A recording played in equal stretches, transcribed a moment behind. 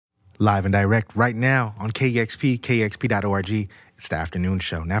live and direct right now on KEXP, KEXP.org. It's the afternoon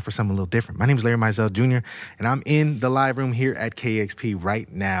show. Now for something a little different. My name is Larry Mizell Jr., and I'm in the live room here at KEXP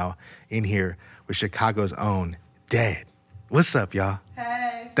right now, in here with Chicago's own Dead. What's up, y'all?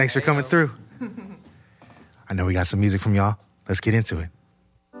 Hey. Thanks for coming through. I know we got some music from y'all. Let's get into it.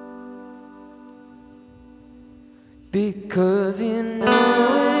 Because you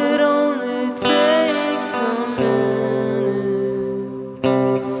know it only takes a minute.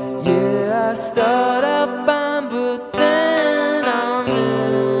 Yeah, I start out fine, but then I'm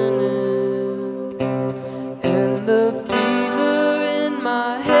in it. And the fever in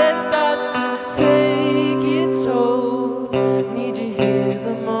my head starts to take its toll. Need you hear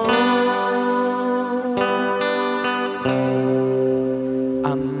the moan?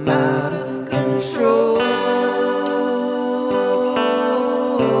 I'm out of control.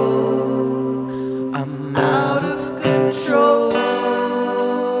 I'm out of control.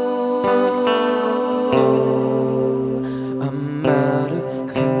 I'm out of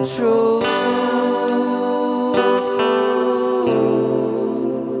control.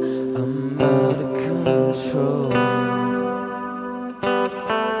 I'm out of control.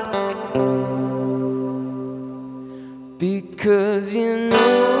 Because you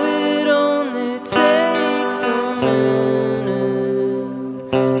know it only takes a minute.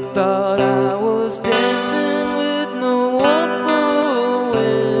 Thought I was dancing with no one for a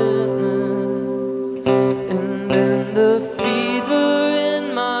witness. And then the fever in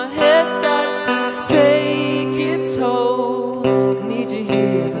my head starts to take its toll. Need you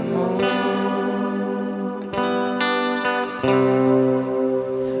hear the moan?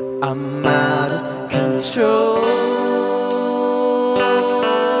 I'm out of control.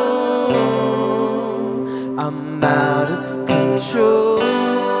 I'm out of control.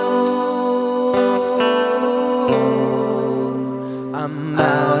 I'm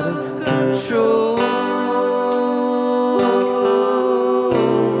out of control.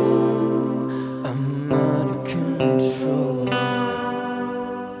 I'm out of control.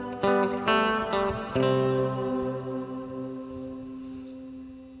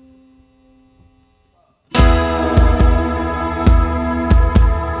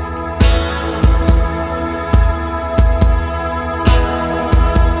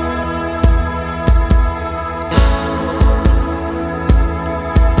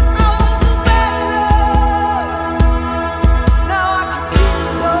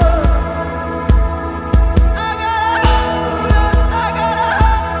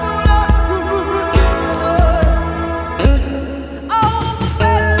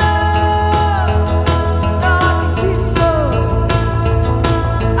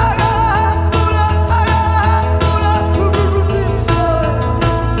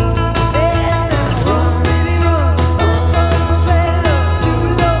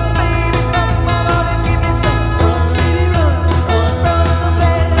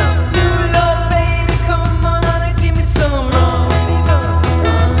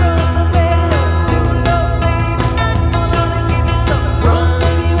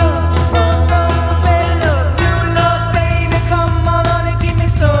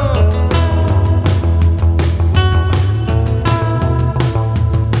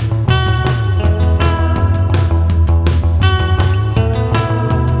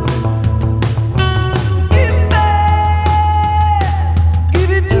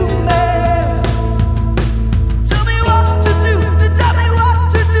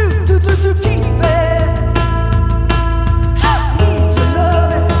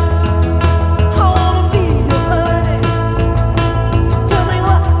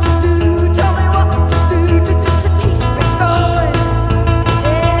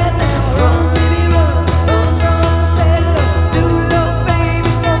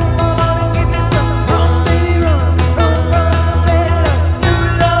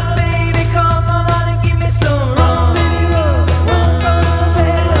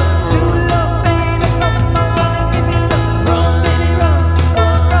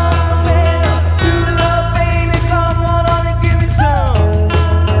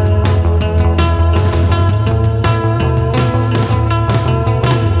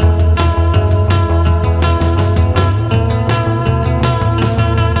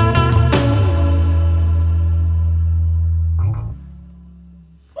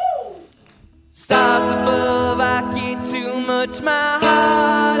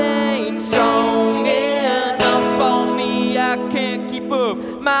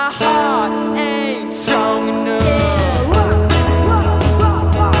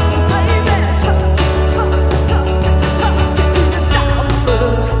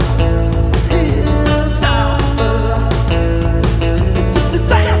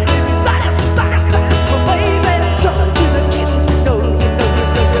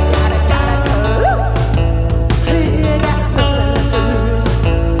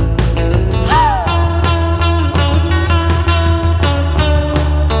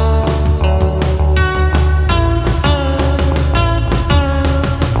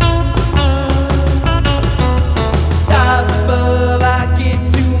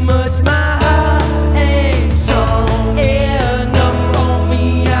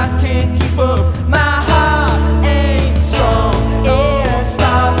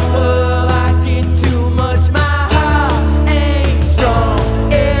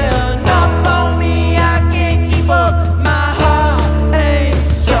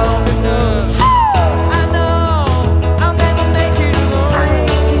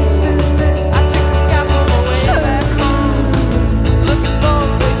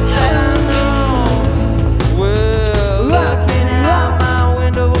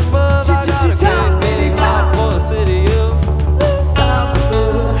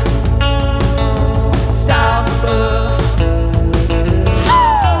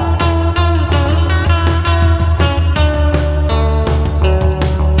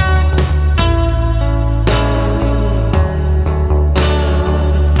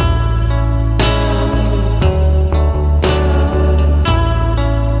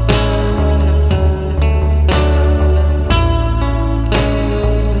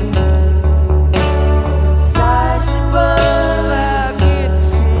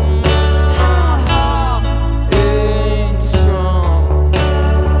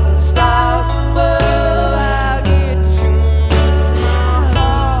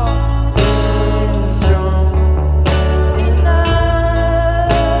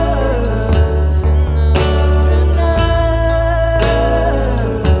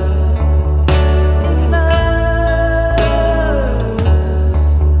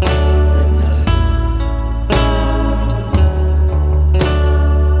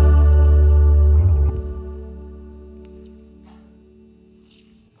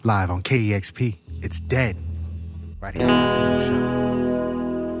 live on KEXP. It's Dead, right here on the afternoon show.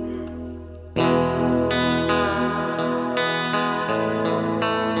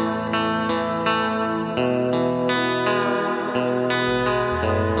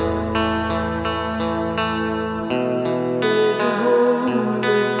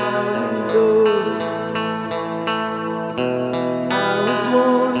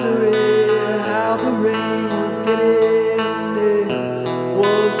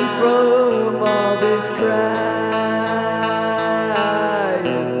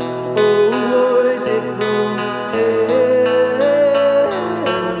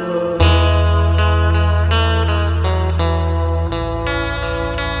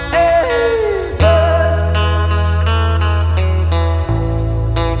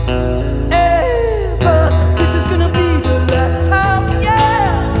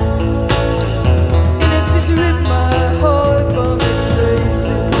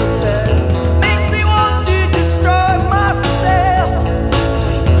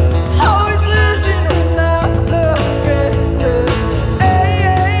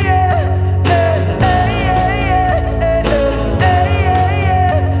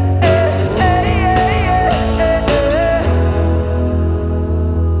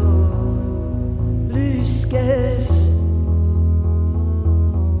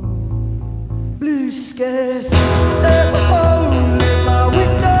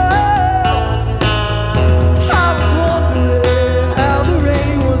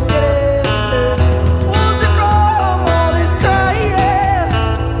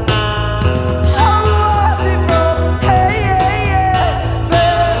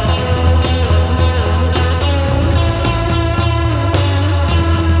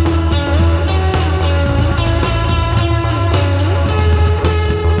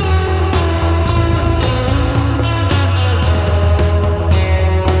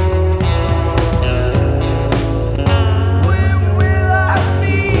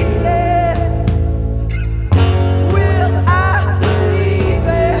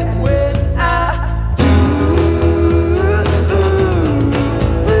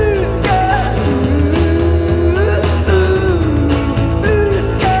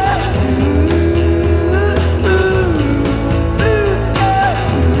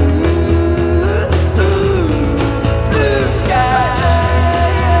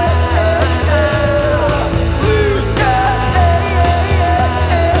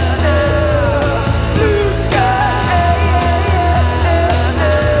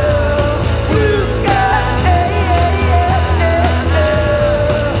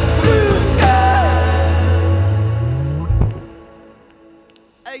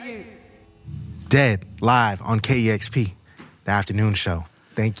 Dead, live on KEXP, the afternoon show.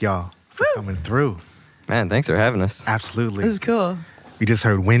 Thank y'all for coming through. Man, thanks for having us. Absolutely. This is cool. We just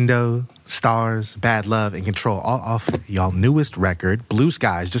heard Window, Stars, Bad Love, and Control, all off y'all newest record, Blue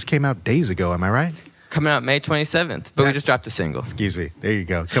Skies. Just came out days ago, am I right? Coming out May 27th, but we just dropped a single. Excuse me. There you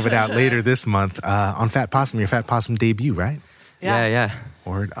go. Coming out later this month on Fat Possum, your Fat Possum debut, right? Yeah.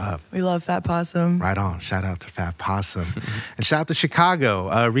 Word up. We love Fat Possum. Right on. Shout out to Fat Possum. And shout out to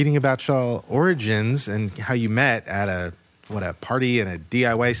Chicago. Reading about y'all origins and how you met at a party in a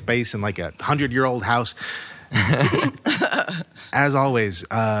DIY space in like a 100-year-old house. As always,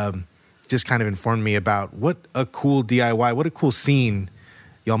 just kind of informed me about what a cool DIY, what a cool scene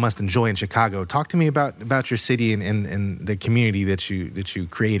y'all must enjoy in Chicago. Talk to me about your city and the community that you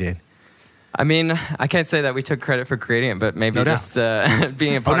created. I mean, I can't say that we took credit for creating it, but maybe No just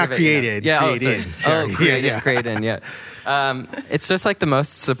being a part not of it. created. Yeah, created. Sorry. Created, yeah. It's just like the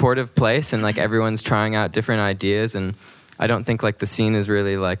most supportive place, and like everyone's trying out different ideas, and I don't think like the scene is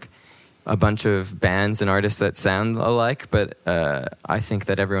really like a bunch of bands and artists that sound alike, but I think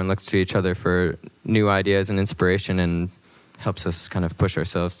that everyone looks to each other for new ideas and inspiration and helps us kind of push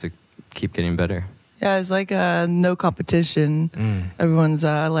ourselves to keep getting better. Yeah, it's like no competition. Everyone's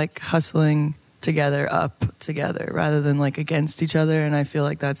like hustling up together rather than like against each other. And I feel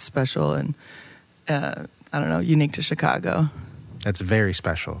like that's special and, I don't know, unique to Chicago. That's very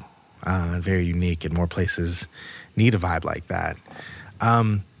special, very unique, and more places need a vibe like that.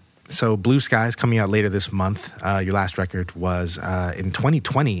 So Blue Skies coming out later this month. Your last record was in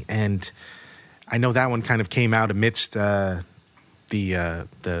 2020, and I know that one kind of came out amidst the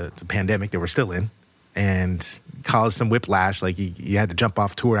pandemic that we're still in, and caused some whiplash. Like you had to jump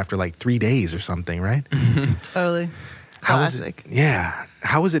off tour after like 3 days or something, right? Totally. Classic.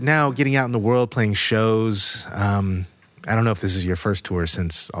 How is it now getting out in the world, playing shows? I don't know if this is your first tour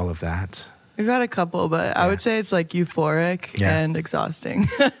since all of that. We've had a couple, but I would say it's like euphoric and exhausting.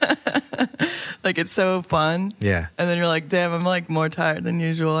 Like, it's so fun. Yeah, And then you're like, damn, I'm like more tired than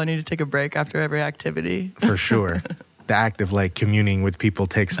usual. I need to take a break after every activity. for sure. The act of like communing with people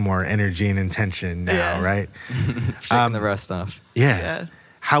takes more energy and intention now, Yeah. right? Shaking the rust off. Yeah. Yeah.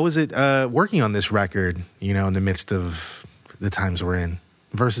 How was it working on this record, you know, in the midst of the times we're in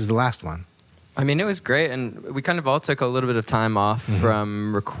versus the last one? I mean, it was great, and we kind of all took a little bit of time off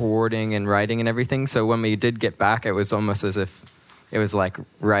from recording and writing and everything. So when we did get back, it was almost as if it was like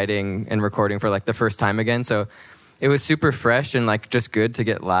writing and recording for like the first time again. So it was super fresh and like just good to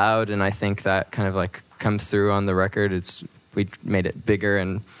get loud, and I think that kind of like comes through on the record. We made it bigger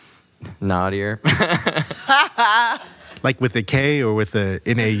and naughtier. Like with a K or with a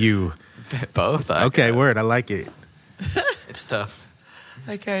NAU? Both. I Okay, guess. word. I like it. It's tough.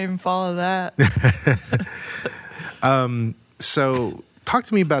 I can't even follow that. So talk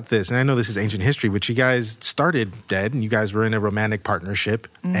to me about this. And I know this is ancient history, but you guys started Dead, and you guys were in a romantic partnership,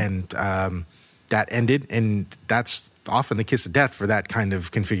 and that ended, and that's often the kiss of death for that kind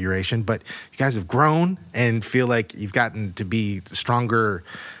of configuration. But you guys have grown and feel like you've gotten to be stronger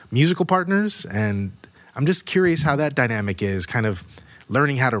musical partners, and I'm just curious how that dynamic is, kind of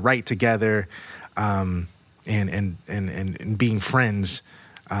learning how to write together, and being friends,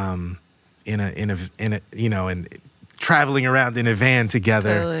 in a you know, and traveling around in a van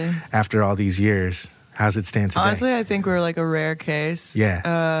together Totally. after all these years. How's it stand today? Honestly, I think we're like a rare case.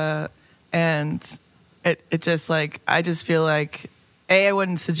 Yeah. And it just like, I just feel like, I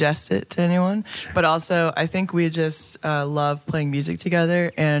wouldn't suggest it to anyone, but also I think we just love playing music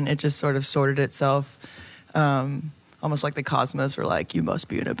together, and it just sort of sorted itself. Almost like the cosmos were like, you must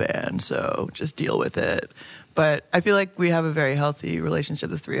be in a band, so just deal with it. But I feel like we have a very healthy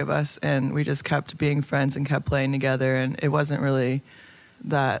relationship, the three of us, and we just kept being friends and kept playing together, and it wasn't really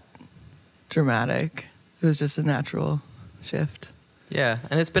that dramatic. It was just a natural shift. Yeah,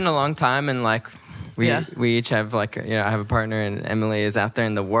 and it's been a long time, and like we each have like, you know, I have a partner, and Emily is out there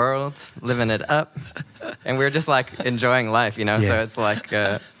in the world living it up, and we're just like enjoying life, you know. Yeah. So it's like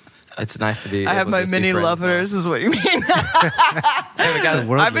it's nice to be. I have able to my just be mini friends lovers, is what you mean. now. We gotta, So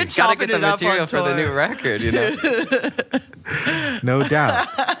worldly. I've been gotta chopping get the it up material on for the tour. new record, you know. No doubt.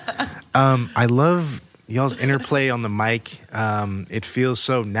 I love y'all's interplay on the mic. It feels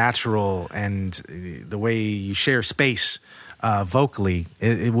so natural, and the way you share space vocally.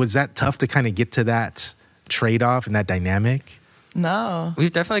 Was that tough to kind of get to that trade-off and that dynamic? No.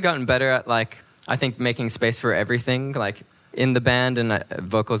 We've definitely gotten better at like, I think, making space for everything, like in the band, and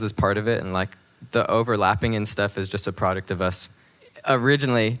vocals is part of it, and like the overlapping and stuff is just a product of us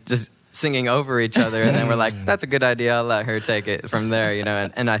originally just singing over each other, and then we're like, that's a good idea, I'll let her take it from there, you know,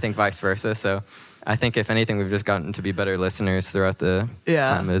 and I think vice versa. So I think if anything, we've just gotten to be better listeners throughout the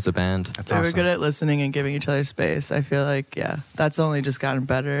time as a band. That's We're awesome. good at listening and giving each other space. I feel like, that's only just gotten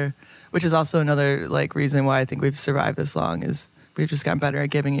better, which is also another like reason why I think we've survived this long, is we've just gotten better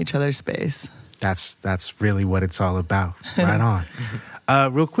at giving each other space. That's really what it's all about. Right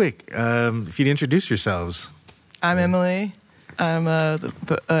on. Real quick, if you'd introduce yourselves. I'm Emily. I'm a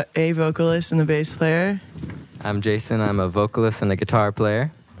vocalist and the bass player. I'm Jason. I'm a vocalist and a guitar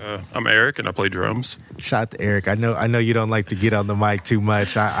player. I'm Eric, and I play drums. Shout out to Eric. I know you don't like to get on the mic too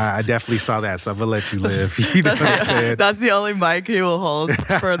much. I definitely saw that, so I'm gonna let you live. You know what I'm saying? That's the only mic he will hold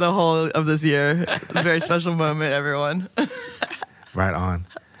for the whole of this year. It's a very special moment, everyone. Right on.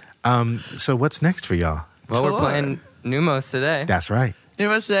 So what's next for y'all? Well, we're Tour. playing Numos today. That's right. You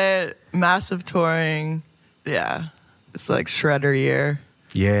must say massive touring. Yeah. It's like shredder year,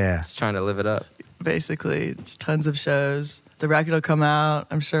 Yeah. Just trying to live it up. basically. It's tons of shows. The record will come out.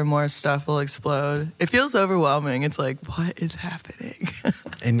 I'm sure more stuff will explode. It feels overwhelming. It's like, what is happening?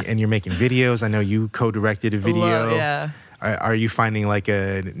 And you're making videos. I know you co-directed a video. Yeah. Are you finding like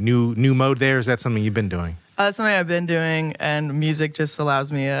a new mode there? Is that something you've been doing? That's something I've been doing, and music just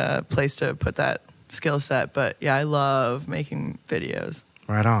allows me a place to put that skill set. But yeah, I love making videos.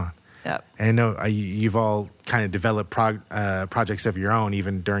 Right on. Yep. And I know you've all kind of developed projects of your own,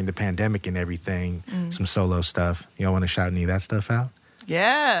 even during the pandemic and everything. Some solo stuff. Y'all want to shout any of that stuff out?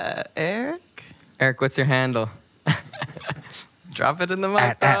 Yeah, Eric. Eric, what's your handle? Drop it in the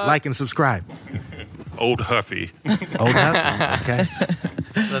mic. At like and subscribe. Old Huffy. Old enough? Okay.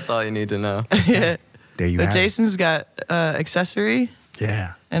 That's all you need to know. Yeah. There you But have Jason's got accessory, it.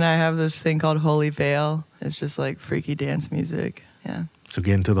 Yeah. and I have this thing called Holy Veil. It's just like freaky dance music. Yeah. So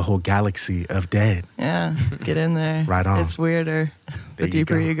get into the whole galaxy of Dead. Yeah. Get in there. Right on. It's weirder There the you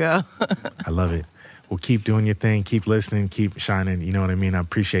deeper go. you go. I love it. Well, keep doing your thing. Keep listening. Keep shining. You know what I mean? I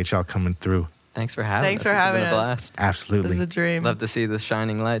appreciate y'all coming through. Thanks for having Thanks us. for having It's been a us. blast. This Absolutely. is a dream. Love to see the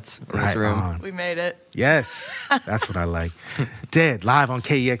shining lights in Right this room. on. We made it. Yes, that's what I like. Dead, live on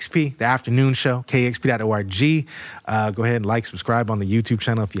KEXP, the afternoon show, KEXP.org. Go ahead and like, subscribe on the YouTube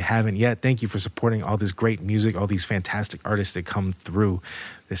channel if you haven't yet. Thank you for supporting all this great music, all these fantastic artists that come through.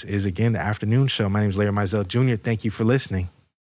 This is, again, the afternoon show. My name is Larry Mizell Jr. Thank you for listening.